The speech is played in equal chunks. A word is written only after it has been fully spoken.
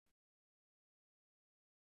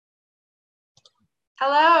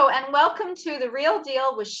Hello, and welcome to The Real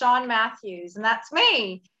Deal with Sean Matthews, and that's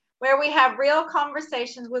me, where we have real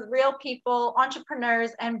conversations with real people, entrepreneurs,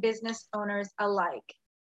 and business owners alike.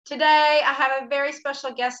 Today, I have a very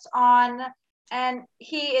special guest on, and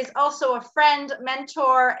he is also a friend,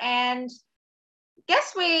 mentor, and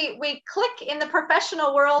guess we click in the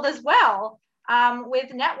professional world as well with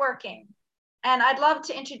networking. And I'd love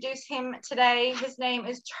to introduce him today. His name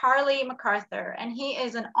is Charlie McArthur, and he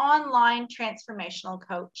is an online transformational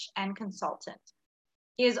coach and consultant.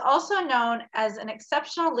 He is also known as an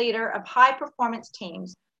exceptional leader of high-performance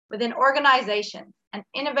teams within organizations, an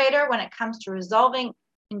innovator when it comes to resolving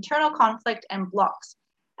internal conflict and blocks,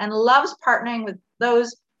 and loves partnering with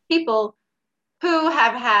those people who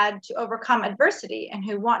have had to overcome adversity and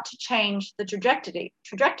who want to change the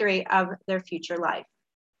trajectory of their future life.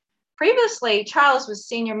 Previously, Charles was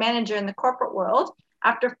senior manager in the corporate world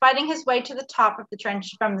after fighting his way to the top of the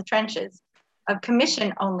trenches of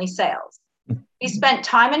commission-only sales. He spent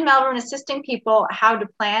time in Melbourne assisting people how to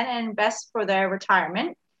plan and invest for their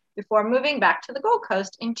retirement before moving back to the Gold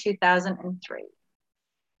Coast in 2003.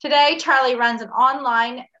 Today, Charlie runs an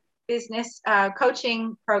online business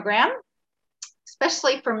coaching program,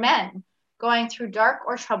 especially for men going through dark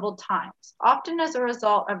or troubled times, often as a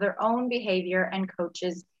result of their own behavior, and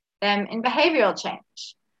coaches them in behavioral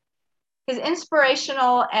change. His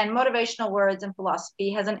inspirational and motivational words and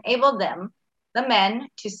philosophy has enabled them, the men,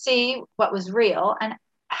 to see what was real and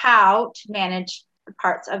how to manage the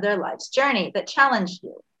parts of their life's journey that challenged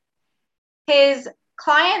you. His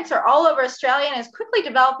clients are all over Australia and is quickly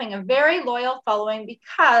developing a very loyal following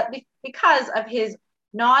because of his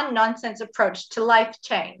non-nonsense approach to life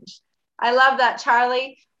change. I love that,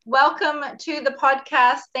 Charlie. Welcome to the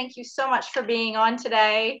podcast. Thank you so much for being on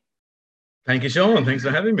today. Thank you, Sean. Thanks for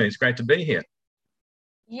having me. It's great to be here.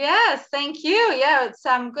 Yes, thank you. Yeah, it's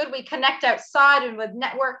good we connect outside and with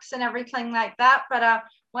networks and everything like that. But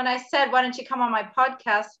when I said, why don't you come on my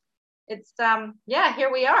podcast? It's,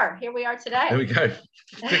 here we are. Here we are today. There we go.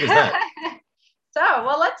 Quick as that.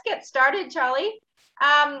 So, let's get started, Charlie.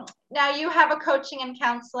 Now you have a coaching and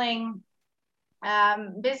counseling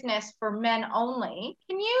business for men only.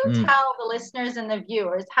 Can you tell the listeners and the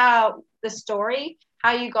viewers how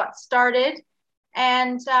you got started,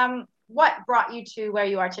 and what brought you to where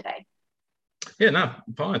you are today? Yeah, no,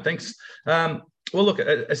 fine, thanks. Look,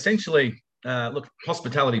 essentially,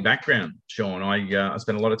 hospitality background, Sean. I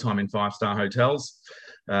spent a lot of time in five-star hotels,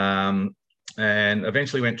 and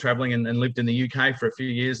eventually went traveling and lived in the UK for a few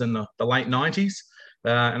years in the late 90s.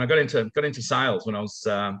 And I got into sales when I was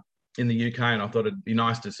in the UK, and I thought it'd be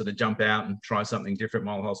nice to sort of jump out and try something different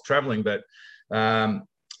while I was traveling. But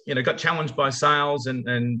got challenged by sales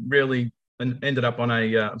and really ended up on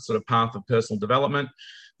a sort of path of personal development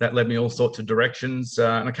that led me all sorts of directions.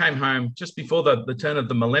 And I came home just before the turn of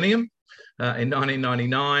the millennium in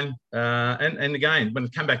 1999. And again, when I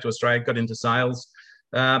came back to Australia, got into sales.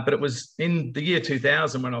 But it was in the year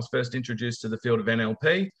 2000 when I was first introduced to the field of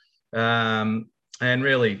NLP. And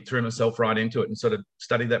really threw myself right into it and sort of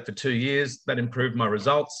studied that for 2 years. That improved my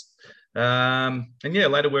results.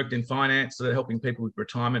 Later worked in finance, helping people with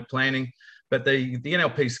retirement planning. But the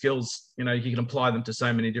NLP skills, you can apply them to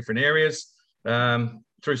so many different areas.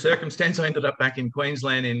 Through circumstance, I ended up back in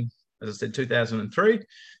Queensland in, as I said, 2003,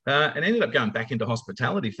 and ended up going back into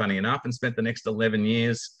hospitality, funny enough, and spent the next 11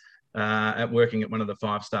 years at working at one of the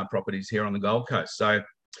five-star properties here on the Gold Coast. So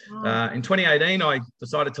in 2018, I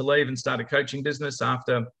decided to leave and start a coaching business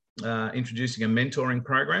after introducing a mentoring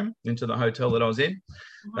program into the hotel that I was in,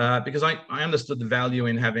 because I understood the value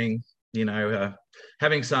in having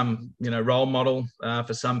some role model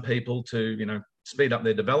for some people to speed up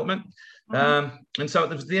their development. And so it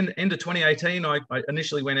was the end of 2018. I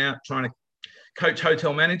initially went out trying to coach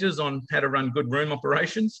hotel managers on how to run good room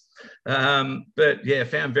operations, but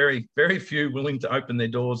found very, very few willing to open their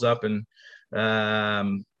doors up and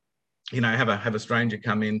have a stranger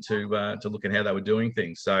come in to look at how they were doing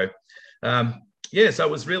things. So so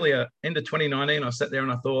it was really end of 2019. I sat there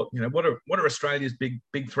and I thought, what are Australia's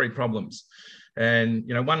big three problems? And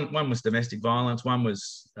one was domestic violence, one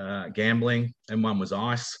was gambling, and one was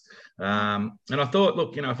ICE. And I thought,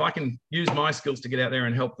 look, if I can use my skills to get out there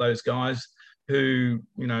and help those guys who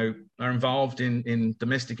are involved in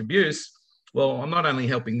domestic abuse, well, I'm not only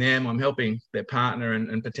helping them, I'm helping their partner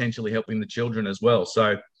and potentially helping the children as well.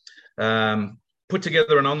 So put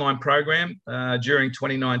together an online program during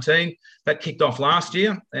 2019 that kicked off last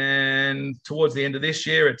year, and towards the end of this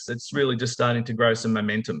year, it's really just starting to grow some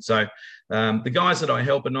momentum. So the guys that I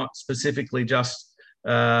help are not specifically just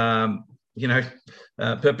perpetrators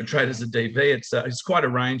of DV. It's quite a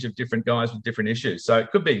range of different guys with different issues. So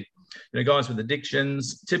it could be guys with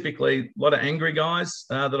addictions, typically a lot of angry guys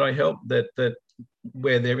that I help that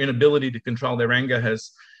where their inability to control their anger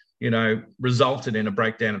has, resulted in a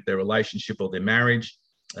breakdown of their relationship or their marriage.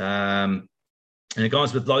 And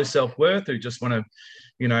guys with low self-worth who just want to,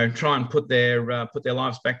 try and put their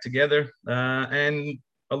lives back together. And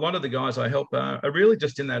a lot of the guys I help are really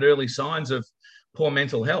just in that early signs of poor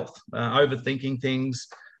mental health, overthinking things,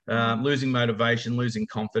 losing motivation, losing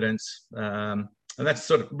confidence. And that's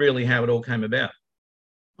sort of really how it all came about.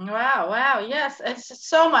 Wow. Yes, it's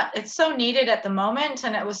so much. It's so needed at the moment,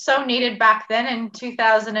 and it was so needed back then in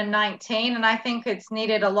 2019. And I think it's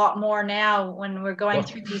needed a lot more now when we're going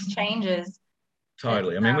through these changes.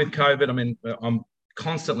 Totally. With COVID, I'm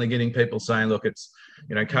constantly getting people saying, look, it's,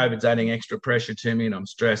 COVID's adding extra pressure to me and I'm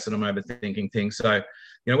stressed and I'm overthinking things. So,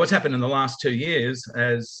 what's happened in the last 2 years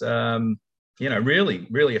has, really,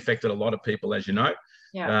 really affected a lot of people, as you know.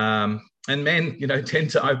 Yeah. And men, tend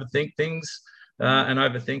to overthink things and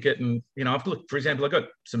overthink it. And, I've looked, for example, I've got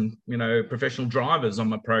some, professional drivers on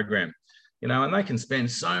my program, and they can spend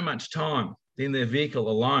so much time in their vehicle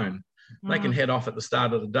alone. They can head off at the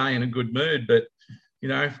start of the day in a good mood, but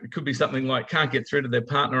it could be something like can't get through to their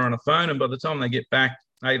partner on a phone, and by the time they get back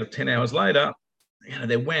 8 or 10 hours later,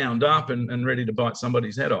 they're wound up and ready to bite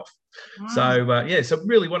somebody's head off. So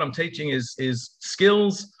really what I'm teaching is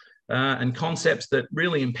skills and concepts that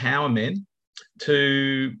really empower men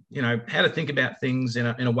to, how to think about things in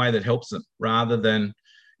a way that helps them, rather than,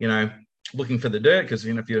 looking for the dirt, because,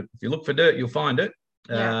 if you look for dirt, you'll find it.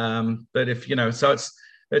 But if, so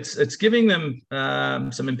it's giving them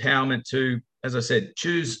some empowerment to, as I said,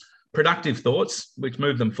 choose productive thoughts which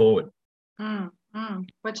move them forward.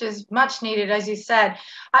 Which is much needed, as you said.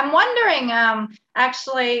 I'm wondering,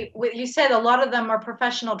 actually, you said a lot of them are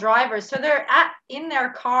professional drivers, so they're in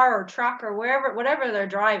their car or truck or whatever they're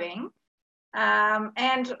driving.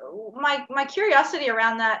 And my curiosity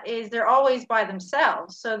around that is they're always by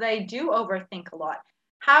themselves, so they do overthink a lot.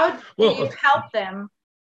 How do you help them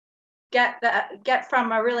get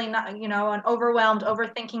from a really not, an overwhelmed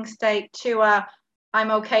overthinking state to a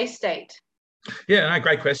I'm okay state? Yeah, no,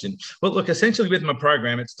 great question. Well, look, essentially with my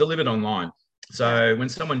program, it's delivered online. So when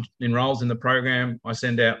someone enrolls in the program, I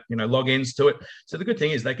send out, logins to it. So the good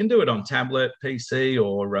thing is they can do it on tablet, PC,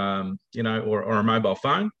 or or a mobile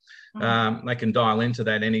phone. They can dial into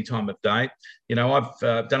that any time of day. I've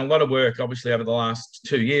done a lot of work, obviously, over the last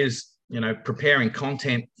 2 years, preparing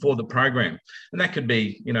content for the program. And that could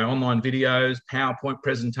be, online videos, PowerPoint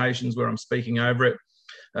presentations where I'm speaking over it,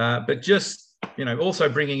 but just, also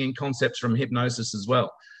bringing in concepts from hypnosis as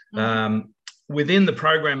well. Within the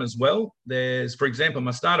program as well, there's, for example,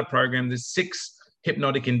 my starter program, there's 6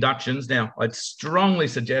 hypnotic inductions. Now, I'd strongly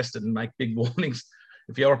suggest it and make big warnings.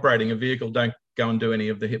 If you're operating a vehicle, don't go and do any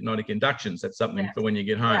of the hypnotic inductions. That's something for when you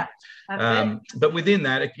get home. But within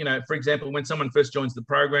that, for example, when someone first joins the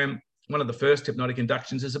program, one of the first hypnotic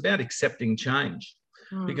inductions is about accepting change.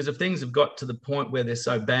 Because if things have got to the point where they're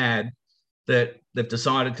so bad that they've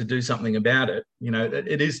decided to do something about it,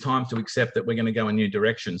 it is time to accept that we're going to go a new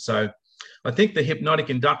direction. So I think the hypnotic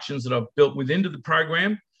inductions that I've built within the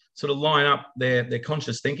program sort of line up their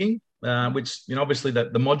conscious thinking, which, obviously the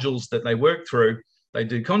modules that they work through, they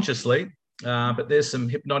do consciously, but there's some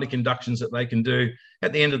hypnotic inductions that they can do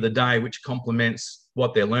at the end of the day, which complements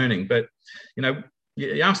what they're learning. But,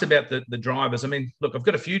 you asked about the drivers. Look, I've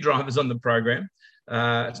got a few drivers on the program.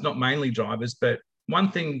 It's not mainly drivers, but one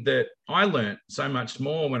thing that I learned so much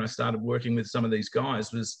more when I started working with some of these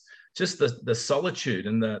guys was just the solitude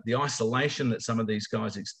and the isolation that some of these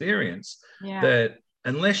guys experience. That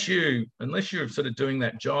unless you're sort of doing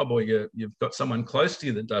that job, or you've got someone close to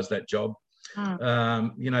you that does that job,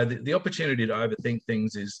 the opportunity to overthink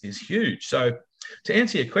things is huge. So to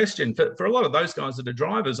answer your question, for a lot of those guys that are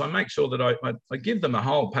drivers, I make sure that I give them a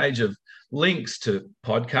whole page of links to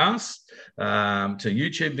podcasts, to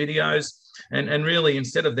YouTube videos, and really,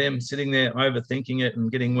 instead of them sitting there overthinking it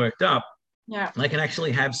and getting worked up, they can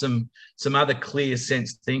actually have some other clear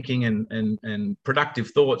sense thinking and productive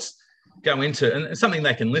thoughts go into, and something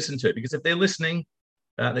they can listen to. Because if they're listening,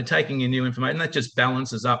 they're taking in new information, that just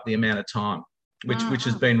balances up the amount of time, which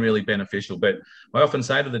has been really beneficial. But I often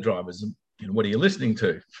say to the drivers, what are you listening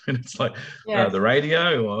to? And it's like the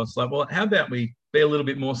radio, or it's like, well, how about we be a little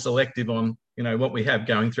bit more selective on, what we have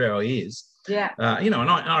going through our ears. And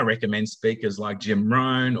I recommend speakers like Jim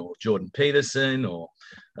Rohn or Jordan Peterson, or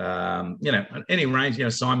any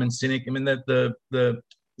range, Simon Sinek.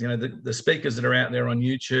 The speakers that are out there on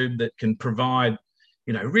YouTube that can provide,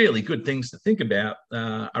 really good things to think about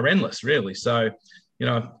are endless, really. So,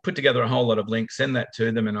 I put together a whole lot of links, send that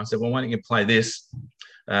to them, and I said, well, why don't you play this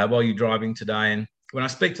while you're driving today? And when I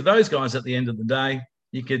speak to those guys at the end of the day,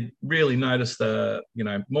 you could really notice the,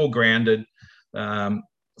 more grounded,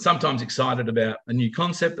 sometimes excited about a new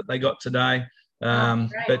concept that they got today.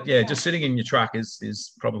 But yeah, just sitting in your truck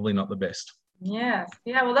is probably not the best. Yes.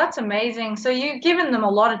 Yeah. Well, that's amazing. So you've given them a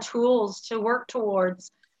lot of tools to work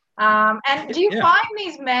towards. And do you find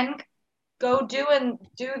these men go do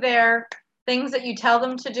their things that you tell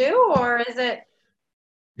them to do, or is it?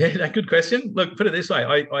 Yeah, good question. Look, put it this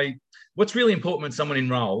way. What's really important when someone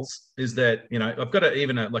enrolls is that, I've got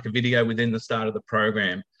like a video within the start of the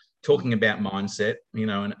program talking about mindset,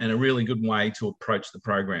 and a really good way to approach the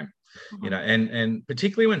program. And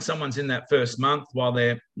particularly when someone's in that first month, while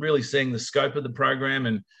they're really seeing the scope of the program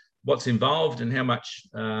and what's involved and how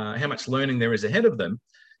much learning there is ahead of them,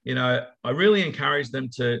 I really encourage them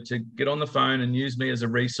to get on the phone and use me as a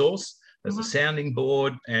resource, as a sounding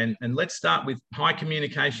board, and let's start with high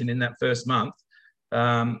communication in that first month,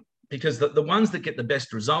 because the ones that get the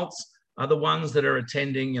best results are the ones that are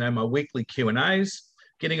attending, my weekly Q&As,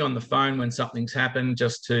 getting on the phone when something's happened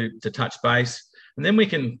just to touch base. And then we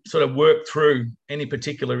can sort of work through any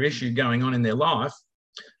particular issue going on in their life.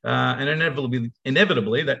 And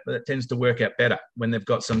inevitably that tends to work out better when they've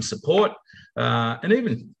got some support. And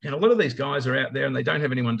even, a lot of these guys are out there and they don't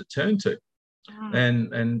have anyone to turn to.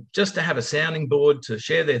 And just to have a sounding board to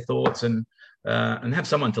share their thoughts and have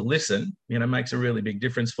someone to listen, makes a really big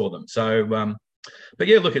difference for them. So, but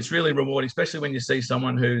yeah, look, it's really rewarding, especially when you see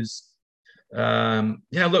someone who's,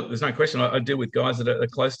 look, there's no question. I deal with guys that are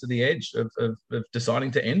close to the edge of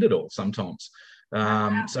deciding to end it all sometimes.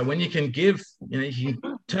 So when you can give, you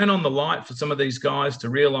can turn on the light for some of these guys to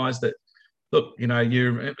realize that, look,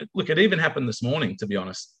 it even happened this morning, to be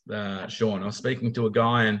honest, Sean. I was speaking to a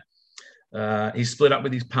guy and he's split up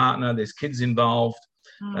with his partner. There's kids involved.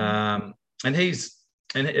 And there's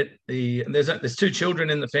two children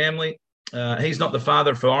in the family. He's not the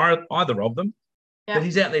father for either of them. But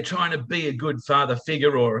he's out there trying to be a good father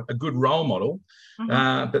figure or a good role model.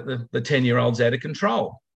 But the 10-year-old's out of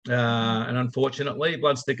control. And unfortunately,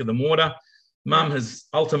 blood's thicker than water. Mum has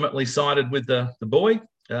ultimately sided with the boy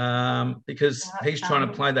because he's trying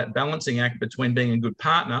to play that balancing act between being a good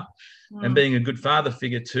partner and being a good father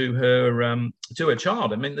figure to her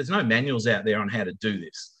child. I mean, there's no manuals out there on how to do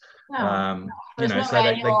this. No, there's no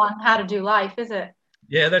manual on how to do life, is it?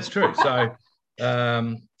 Yeah, that's true. So,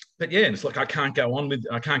 but yeah, it's like I can't go on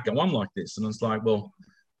like this. And it's like, well,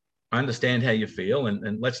 I understand how you feel,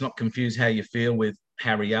 and let's not confuse how you feel with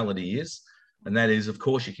how reality is. And that is, of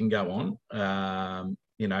course, you can go on,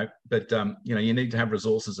 but you need to have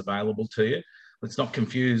resources available to you. Let's not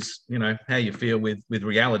confuse, how you feel with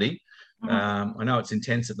reality. I know it's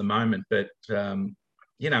intense at the moment, but and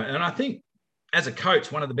I think as a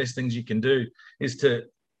coach, one of the best things you can do is to,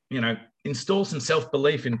 install some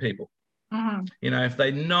self-belief in people. If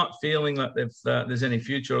they're not feeling like there's any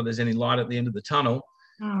future or there's any light at the end of the tunnel,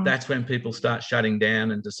 that's when people start shutting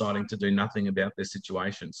down and deciding to do nothing about their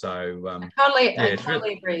situation. So I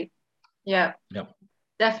totally agree. Yeah. Yep.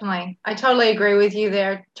 Definitely. I totally agree with you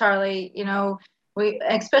there, Charlie. We,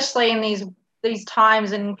 especially in these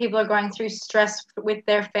times, and people are going through stress with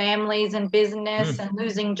their families and business and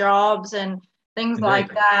losing jobs and things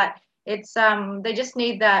like that. It's they just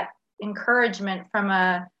need that encouragement from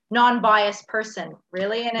a non-biased person,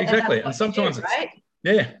 really. And exactly. And sometimes it's right.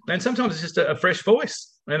 Yeah, and sometimes it's just a fresh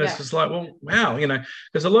voice, and it's just like, well, wow,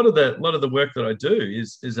 because a lot of the work that I do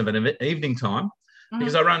is of an evening time,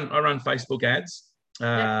 because I run Facebook ads.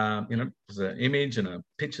 There's an image and a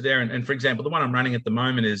picture there, and for example, the one I'm running at the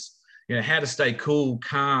moment is how to stay cool,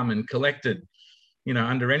 calm, and collected,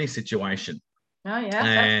 under any situation. Oh yeah.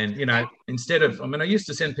 And instead of, I used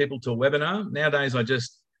to send people to a webinar. Nowadays, I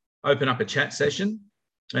just open up a chat session.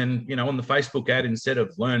 And, on the Facebook ad, instead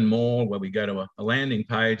of learn more, where we go to a landing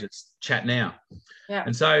page, it's chat now. Yeah.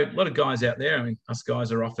 And so a lot of guys out there, us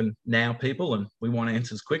guys are often now people and we want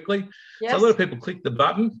answers quickly. Yes. So a lot of people click the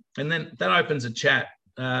button and then that opens a chat.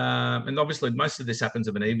 And obviously most of this happens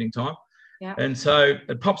of an evening time. Yeah. And so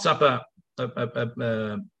it pops up a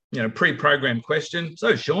pre-programmed question.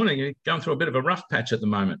 So Sean, are you going through a bit of a rough patch at the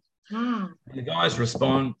moment? And the guys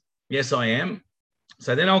respond, yes, I am.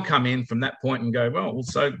 So then I'll come in from that point and go, well,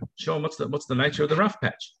 so Sean, what's the nature of the rough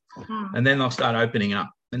patch? And then they'll start opening up.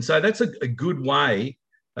 And so that's a good way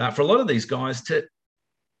for a lot of these guys to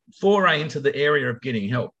foray into the area of getting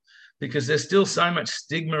help, because there's still so much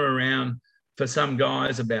stigma around for some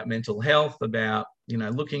guys about mental health, about,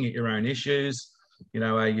 looking at your own issues.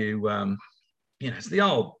 Are you, it's the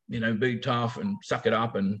old, be tough and suck it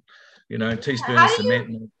up and, teaspoon of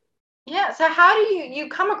cement. Yeah. So how do you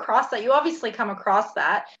come across that? You obviously come across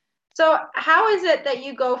that. So how is it that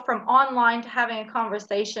you go from online to having a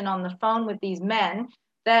conversation on the phone with these men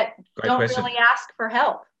that Great don't question. really ask for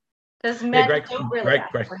help? Because Yeah, men don't really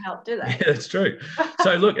ask great. for help, do Yeah, they? that's true.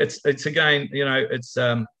 So look, it's again, it's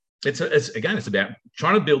about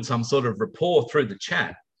trying to build some sort of rapport through the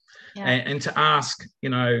chat, Yeah. and to ask,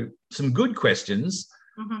 some good questions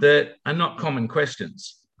Mm-hmm. that are not common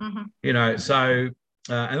questions. Mm-hmm. So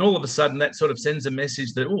and all of a sudden that sort of sends a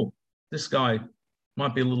message that, oh, this guy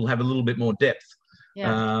might have a little bit more depth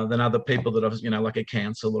Yeah. than other people that are, like a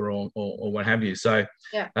counselor or what have you. So,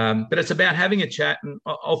 Yeah. but it's about having a chat, and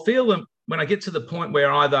I'll feel them when I get to the point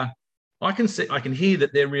where either I can hear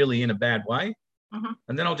that they're really in a bad way, Mm-hmm.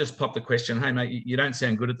 and then I'll just pop the question, hey mate, you don't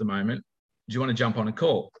sound good at the moment. Do you want to jump on a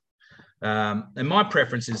call? And my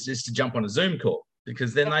preference is to jump on a Zoom call,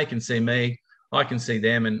 because then they can see me, I can see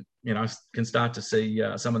them, and can start to see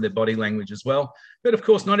some of their body language as well. But of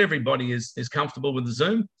course, not everybody is comfortable with the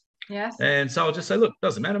Zoom, Yes. and so I'll just say, look,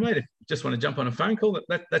 doesn't matter, mate. If you just want to jump on a phone call,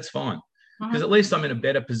 that's fine, because Mm-hmm. at least I'm in a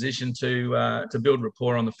better position to build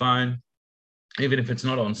rapport on the phone, even if it's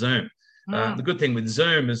not on Zoom. The good thing with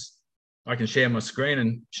Zoom is I can share my screen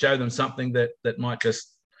and show them something that might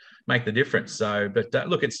just make the difference. So, but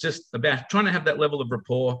look, it's just about trying to have that level of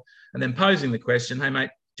rapport, and then posing the question, hey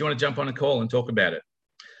mate, do you want to jump on a call and talk about it?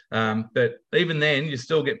 But even then, you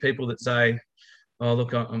still get people that say, oh,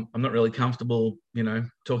 look, I'm not really comfortable,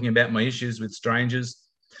 talking about my issues with strangers.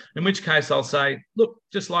 In which case I'll say, look,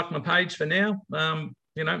 just like my page for now,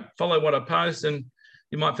 follow what I post, and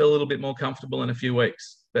you might feel a little bit more comfortable in a few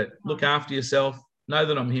weeks. But look after yourself. Know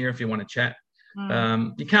that I'm here if you want to chat.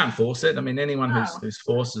 You can't force it. I mean, anyone who's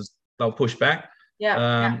forces, they'll push back.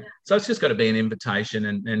 Yeah. So it's just got to be an invitation.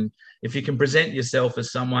 And if you can present yourself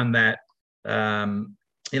as someone that,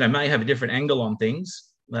 may have a different angle on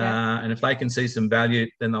things, and if they can see some value,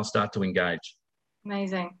 then they'll start to engage.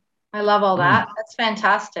 Amazing. I love all that. That's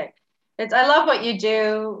fantastic. I love what you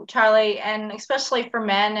do, Charlie, and especially for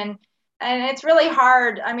men, and it's really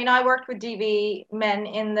hard. I mean, I worked with DV men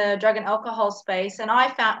in the drug and alcohol space, and I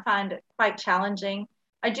found it quite challenging.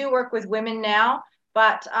 I do work with women now,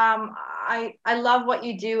 but I love what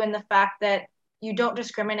you do, and the fact that you don't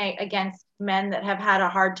discriminate against men that have had a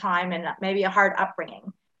hard time and maybe a hard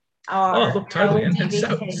upbringing. Or, Look, totally. And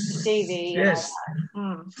so, DV and all yes,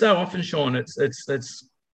 that. so often, Sean,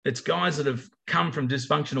 it's guys that have come from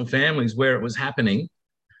dysfunctional families where it was happening,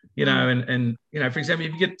 and for example,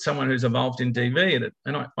 if you get someone who's involved in DV,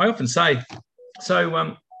 and I often say,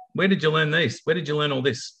 so where did you learn this? Where did you learn all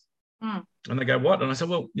this? And they go, what? And I said,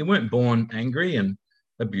 well, you weren't born angry and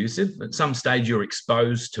abusive. At some stage, you're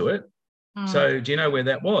exposed to it. So do you know where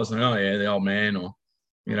that was? And, oh, yeah, the old man, or,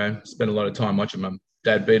 spent a lot of time watching my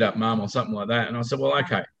dad beat up mum or something like that. And I said, well,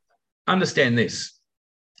 okay, understand this.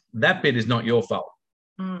 That bit is not your fault,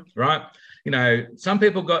 right? Some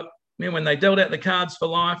people got, when they dealt out the cards for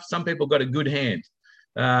life, some people got a good hand.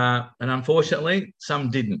 And unfortunately, some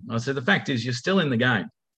didn't. I said, the fact is you're still in the game,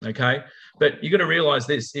 okay? But you got to realize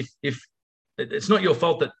this, if it's not your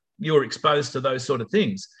fault that you're exposed to those sort of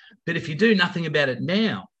things, but if you do nothing about it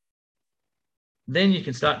now, then you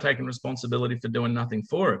can start taking responsibility for doing nothing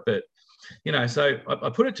for it. But, so I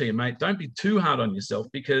put it to you, mate, don't be too hard on yourself,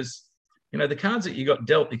 because, the cards that you got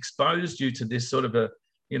dealt exposed you to this sort of of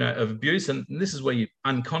abuse. And this is where you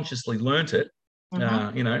unconsciously learnt it,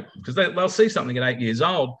 because they'll see something at 8 years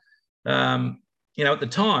old. At the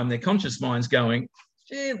time, their conscious mind's going,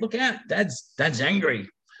 gee, look out, dad's angry.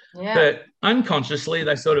 Yeah. But unconsciously,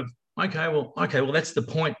 they sort of, okay, well, that's the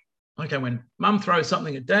point. Okay, when mum throws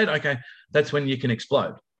something at dad, okay, that's when you can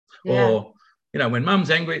explode. Yeah. Or, when mum's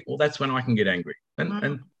angry, well, that's when I can get angry.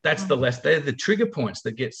 And that's they're the trigger points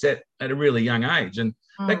that get set at a really young age. And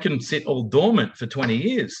that can sit all dormant for 20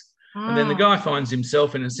 years. And then the guy finds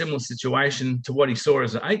himself in a similar situation to what he saw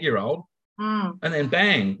as an 8-year-old. And then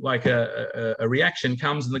bang, like a reaction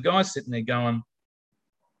comes, and the guy's sitting there going,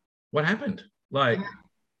 what happened? Like,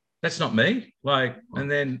 that's not me. Like, and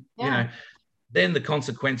then, then the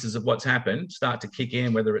consequences of what's happened start to kick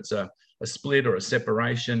in, whether it's a split or a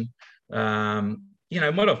separation.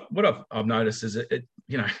 What I've noticed is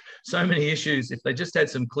so many issues, if they just had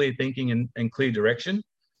some clear thinking and clear direction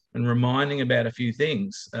and reminding about a few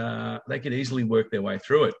things, they could easily work their way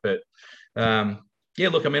through it. But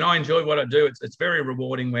look, I mean, I enjoy what I do. It's very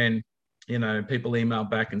rewarding when, people email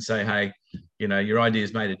back and say, hey, your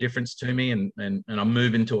idea's made a difference to me, and I'm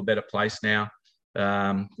moving to a better place now.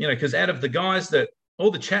 Because out of the guys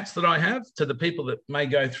all the chats that I have to the people that may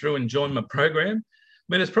go through and join my program,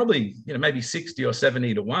 I mean, it's probably, maybe 60 or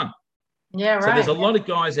 70 to 1. Yeah, right. So there's a lot of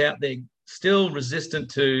guys out there still resistant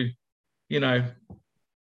to,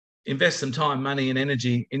 invest some time, money, and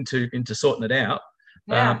energy into sorting it out.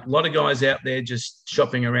 Yeah. A lot of guys out there just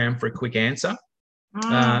shopping around for a quick answer.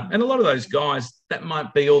 And a lot of those guys, that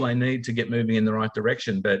might be all they need to get moving in the right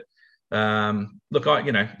direction. But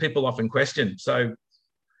look, people often question, so,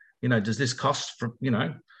 does this cost for,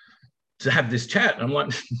 to have this chat? I'm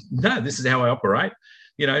like, no, this is how I operate.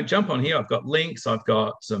 Jump on here. I've got links. I've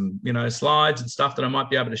got some, slides and stuff that I might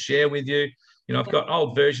be able to share with you. I've got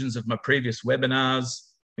old versions of my previous webinars,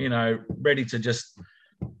 ready to just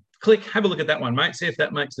click, have a look at that one, mate, see if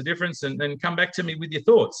that makes a difference, and then come back to me with your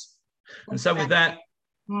thoughts. And so with that,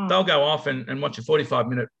 they'll go off and watch a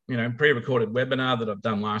 45-minute, pre-recorded webinar that I've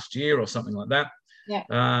done last year or something like that. Yeah.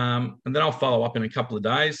 And then I'll follow up in a couple of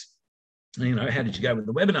days. How did you go with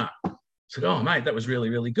the webinar? I said, oh, mate, that was really,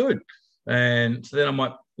 really good. And so then I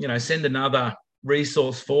might, send another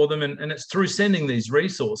resource for them. And it's through sending these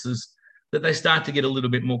resources that they start to get a little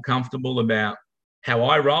bit more comfortable about how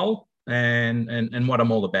I roll and what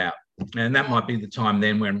I'm all about. And that might be the time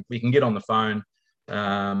then when we can get on the phone,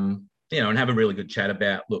 and have a really good chat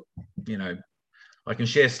about, look, I can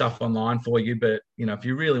share stuff online for you, but, if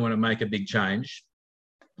you really want to make a big change,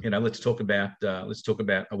 let's talk about a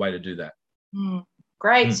way to do that.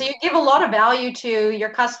 Great. So you give a lot of value to your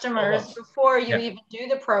customers before you even do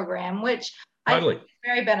the program, which totally. I think is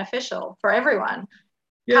very beneficial for everyone.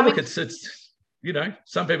 Yeah, look, it's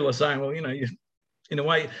some people are saying, well, you, in a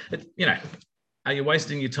way, are you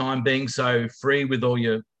wasting your time being so free with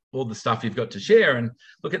all the stuff you've got to share? And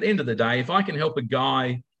look, at the end of the day, if I can help a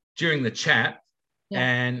guy during the chat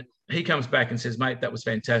and he comes back and says, mate, that was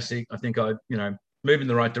fantastic, I think I, move in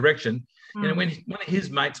the right direction. When one of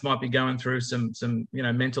his mates might be going through some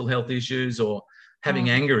mental health issues or having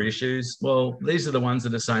anger issues, well, these are the ones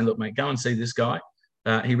that are saying, look, mate, go and see this guy.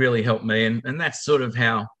 He really helped me. And that's sort of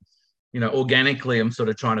how, organically I'm sort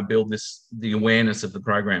of trying to build the awareness of the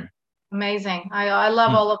program. Amazing. I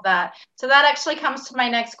love all of that. So that actually comes to my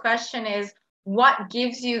next question is, what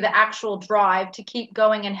gives you the actual drive to keep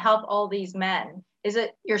going and help all these men? Is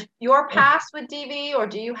it your past with DV, or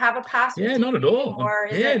do you have a past with DV? Not at all. Or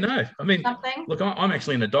no. I mean, something? Look, I'm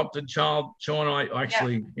actually an adopted child, Sean. I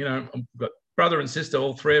actually, I've got brother and sister,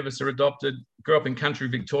 all three of us are adopted, grew up in country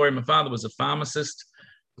Victoria. My father was a pharmacist,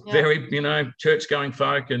 very, church-going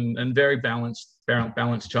folk and very balanced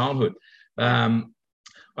childhood.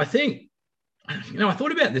 I think, I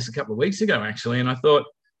thought about this a couple of weeks ago, actually, and I thought,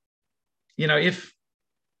 if,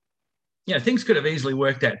 things could have easily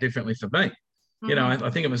worked out differently for me. I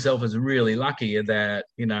think of myself as really lucky that,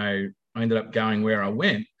 I ended up going where I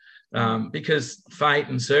went because fate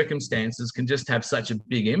and circumstances can just have such a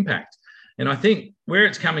big impact. And I think where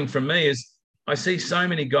it's coming from me is I see so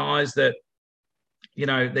many guys that,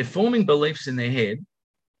 they're forming beliefs in their head,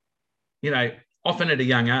 often at a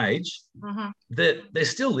young age, that they're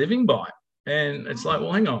still living by. And it's like,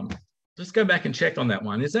 well, hang on, just go back and check on that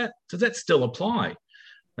one. Does that still apply?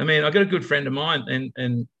 I mean, I got a good friend of mine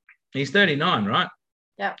and he's 39, right?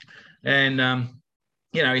 Yeah. And,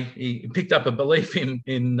 he picked up a belief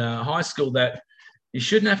in high school that you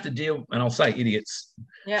shouldn't have to deal, and I'll say idiots,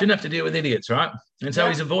 shouldn't have to deal with idiots, right? And so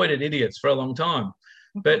he's avoided idiots for a long time.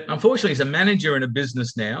 But unfortunately, he's a manager in a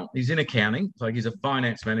business now. He's in accounting, like he's a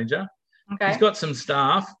finance manager. Okay. He's got some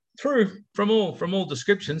staff from all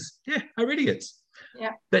descriptions, are idiots.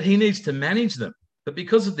 Yeah. But he needs to manage them. But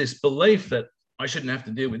because of this belief that I shouldn't have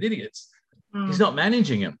to deal with idiots, he's not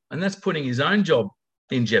managing them. And that's putting his own job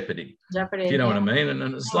in jeopardy. If you know what I mean?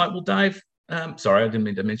 And it's like, well, Dave, sorry, I didn't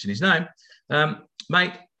mean to mention his name.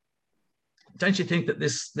 Mate, don't you think that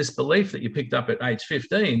this belief that you picked up at age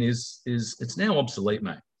 15 it's now obsolete,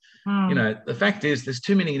 mate? The fact is there's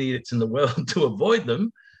too many idiots in the world to avoid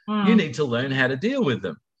them. You need to learn how to deal with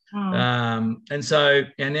them. And so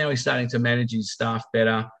now he's starting to manage his staff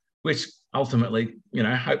better, which ultimately,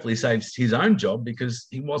 hopefully saves his own job because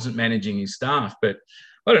he wasn't managing his staff. But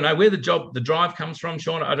I don't know where the drive comes from,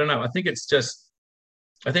 Sean. I don't know. I think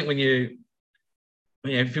when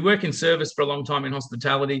if you work in service for a long time in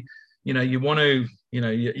hospitality, you want to,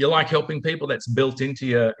 you like helping people. That's built into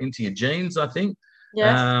your genes, I think.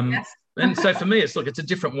 Yes. And so for me, it's a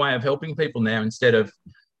different way of helping people now instead of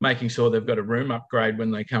making sure they've got a room upgrade when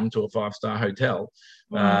they come to a 5-star hotel.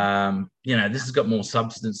 This has got more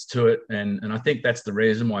substance to it. And I think that's the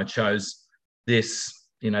reason why I chose this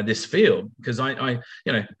field, because I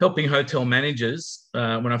helping hotel managers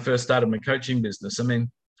when I first started my coaching business. I mean,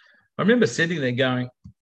 I remember sitting there going,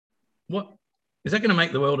 what is that going to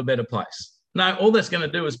make the world a better place? No, all that's going to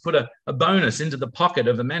do is put a bonus into the pocket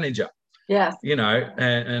of the manager. Yes.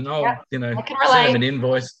 And I'll, I can send them an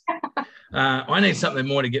invoice. I need something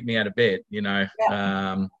more to get me out of bed, Yeah.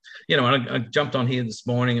 And I jumped on here this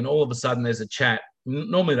morning, and all of a sudden there's a chat.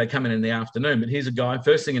 Normally they come in the afternoon, but here's a guy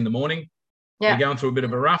first thing in the morning. You're Yeah. going through a bit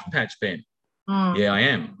of a rough patch, Ben. Yeah, I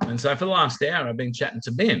am. And so for the last hour, I've been chatting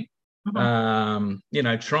to Ben,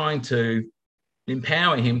 trying to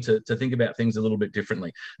empower him to think about things a little bit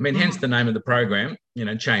differently. I mean, hence the name of the program,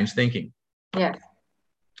 change thinking. Yes.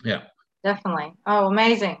 Yeah. Definitely. Oh,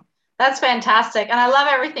 amazing. That's fantastic. And I love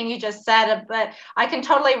everything you just said, but I can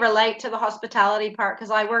totally relate to the hospitality part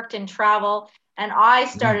because I worked in travel and I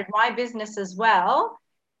started my business as well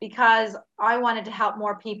because I wanted to help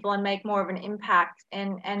more people and make more of an impact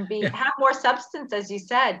and have more substance, as you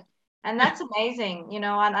said. And that's amazing, and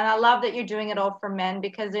I love that you're doing it all for men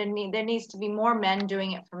because there needs to be more men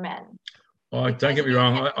doing it for men. Oh, don't get me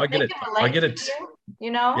wrong. I get it. I get it.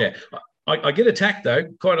 Yeah. I get attacked though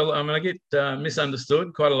quite a lot. I mean, I get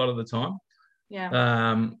misunderstood quite a lot of the time.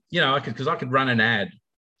 Yeah. Because I could run an ad,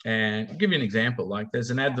 and I'll give you an example. Like there's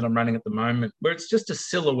an ad that I'm running at the moment where it's just a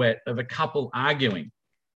silhouette of a couple arguing,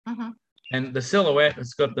 and the silhouette,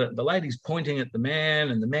 it's got the ladies pointing at the man,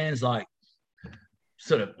 and the man's like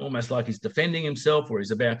sort of almost like he's defending himself or he's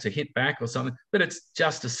about to hit back or something. But it's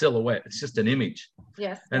just a silhouette. It's just an image.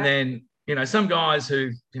 Yes. And then some guys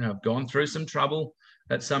who have gone through some trouble.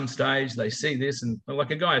 At some stage, they see this, and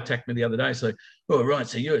like a guy attacked me the other day. So, right,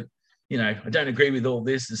 so I don't agree with all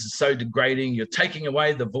this. This is so degrading. You're taking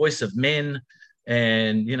away the voice of men,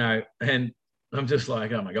 and and I'm just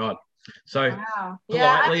like, oh my God. So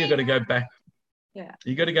politely, you've got to go back. Yeah.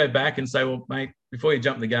 You got to go back and say, well, mate, before you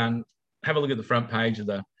jump the gun, have a look at the front page of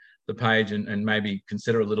the page and maybe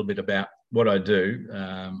consider a little bit about what I do.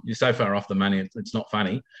 You're so far off the money, it's not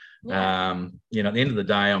funny. Yeah. At the end of the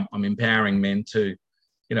day, I'm empowering men to.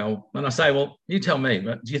 When I say, well, you tell me,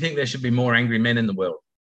 do you think there should be more angry men in the world?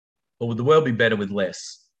 Or would the world be better with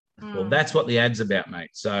less? Well, that's what the ad's about,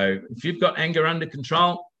 mate. So if you've got anger under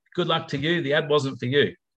control, good luck to you. The ad wasn't for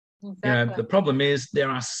you. Exactly. The problem is there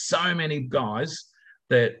are so many guys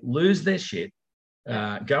that lose their shit, go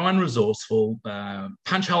unresourceful,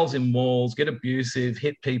 punch holes in walls, get abusive,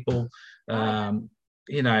 hit people, and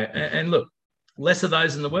look, less of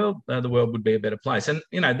those in the world would be a better place. And,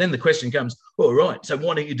 then the question comes, all right, so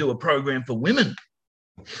why don't you do a program for women?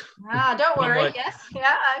 Don't worry. Like, yes.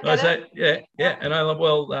 Yeah. I say, yeah. And I'm like,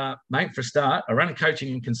 well, mate, for a start, I run a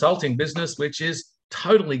coaching and consulting business, which is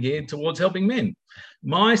totally geared towards helping men.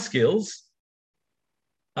 My skills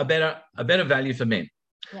are better value for men.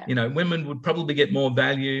 Yeah. Women would probably get more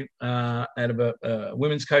value out of a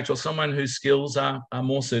women's coach or someone whose skills are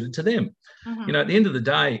more suited to them. At the end of the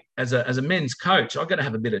day, as a men's coach, I've got to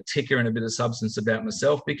have a bit of ticker and a bit of substance about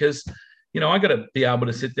myself because, I got to be able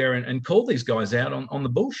to sit there and call these guys out on the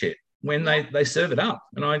bullshit when they serve it up.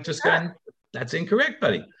 And I just go, that's incorrect,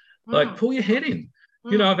 buddy. Like, pull your head in.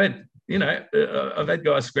 I've had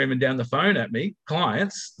guys screaming down the phone at me,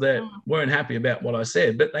 clients that weren't happy about what I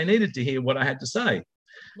said, but they needed to hear what I had to say.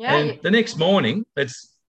 Yeah, and the next morning,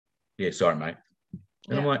 sorry, mate.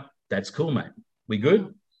 And I'm like, that's cool, mate. We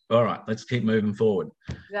good? All right, let's keep moving forward.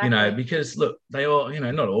 Exactly. Because look, they all,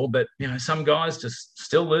 not all, but some guys just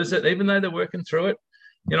still lose it, even though they're working through it.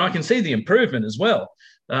 I can see the improvement as well.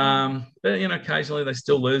 But occasionally they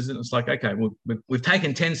still lose it. It's like, okay, we've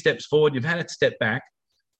taken 10 steps forward. You've had it step back.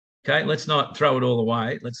 Okay, let's not throw it all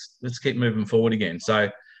away. Let's keep moving forward again. So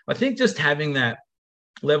I think just having that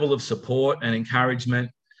level of support and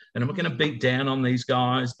encouragement. And I'm not going to beat down on these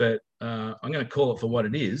guys, but I'm going to call it for what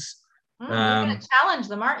it is. You're going to challenge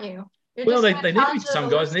them, aren't you? They need to be. Some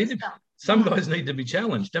guys need to be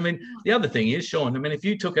challenged. I mean, the other thing is, Sean. I mean, if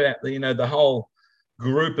you took it out, the whole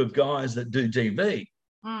group of guys that do DV,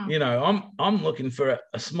 I'm looking for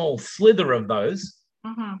a small slither of those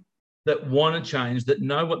that want to change, that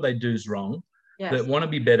know what they do is wrong, that want to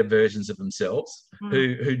be better versions of themselves,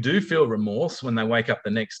 who do feel remorse when they wake up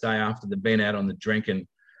the next day after they've been out on the drink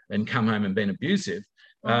and come home and been abusive.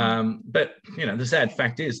 But, the sad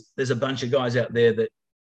fact is there's a bunch of guys out there that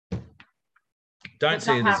don't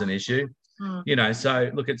see it as an issue.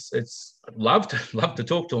 So look, it's I'd love to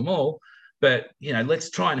talk to them all, but, let's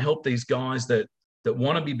try and help these guys that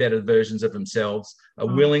want to be better versions of themselves, are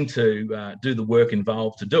willing to do the work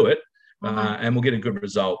involved to do it, and we'll get a good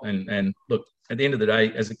result. And look, at the end of the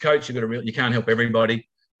day, as a coach, you can't help everybody.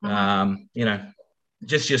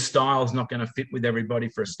 Just your style is not going to fit with everybody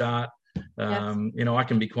for a start. I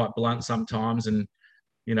can be quite blunt sometimes, and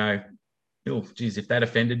if that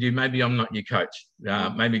offended you, maybe I'm not your coach.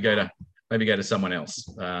 Maybe go to someone else.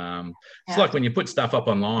 It's like when you put stuff up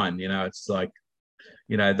online. It's like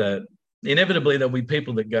inevitably there'll be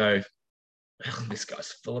people that go, oh, this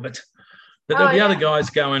guy's full of it, but there'll be other guys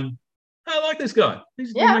going, I like this guy.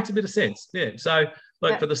 He makes a bit of sense. Yeah. So,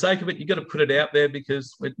 like, for the sake of it, you got to put it out there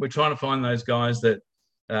because we're trying to find those guys that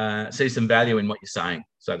see some value in what you're saying,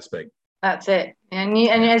 so to speak. That's it. And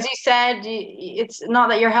as you said, it's not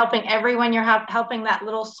that you're helping everyone. You're helping that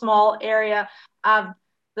little small area of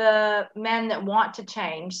the men that want to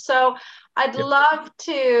change. So I'd love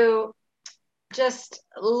to just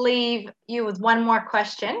leave you with one more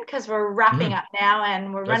question because we're wrapping up now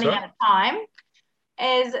and we're running out of time.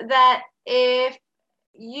 Is that if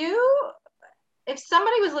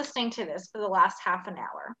somebody was listening to this for the last half an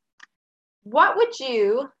hour, what would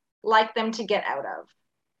you like them to get out of?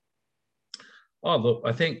 Oh, look,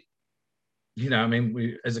 I think, I mean,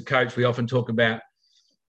 we, as a coach, we often talk about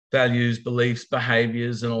values, beliefs,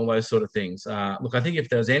 behaviors, and all those sort of things. Look, I think if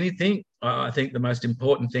there's anything, I think the most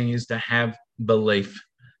important thing is to have belief.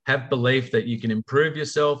 Have belief that you can improve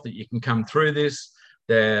yourself, that you can come through this,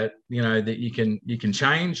 that that you can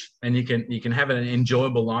change, and you can have an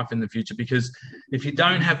enjoyable life in the future. Because if you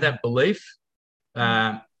don't have that belief,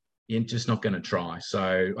 you're just not going to try.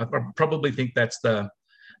 So I probably think that's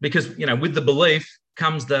because with the belief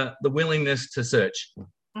comes the willingness to search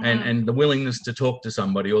and the willingness to talk to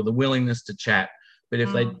somebody or the willingness to chat. But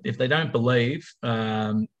if they don't believe,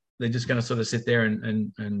 they're just going to sort of sit there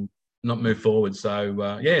and not move forward. So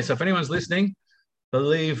so if anyone's listening,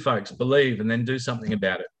 believe, folks, believe, and then do something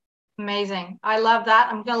about it. Amazing. I love that.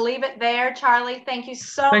 I'm going to leave it there. Charlie, thank you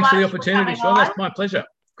so much. Thanks for the opportunity, Sean. That's my pleasure.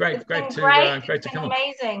 Great to come on.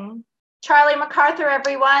 Amazing. Charlie McArthur,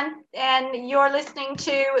 everyone, and you're listening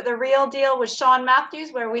to The Real Deal with Sean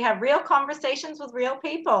Matthews, where we have real conversations with real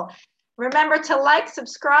people. Remember to like,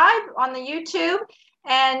 subscribe on the YouTube,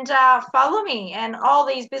 and follow me and all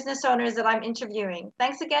these business owners that I'm interviewing.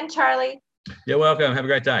 Thanks again, Charlie. You're welcome. Have a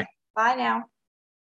great day. Bye now.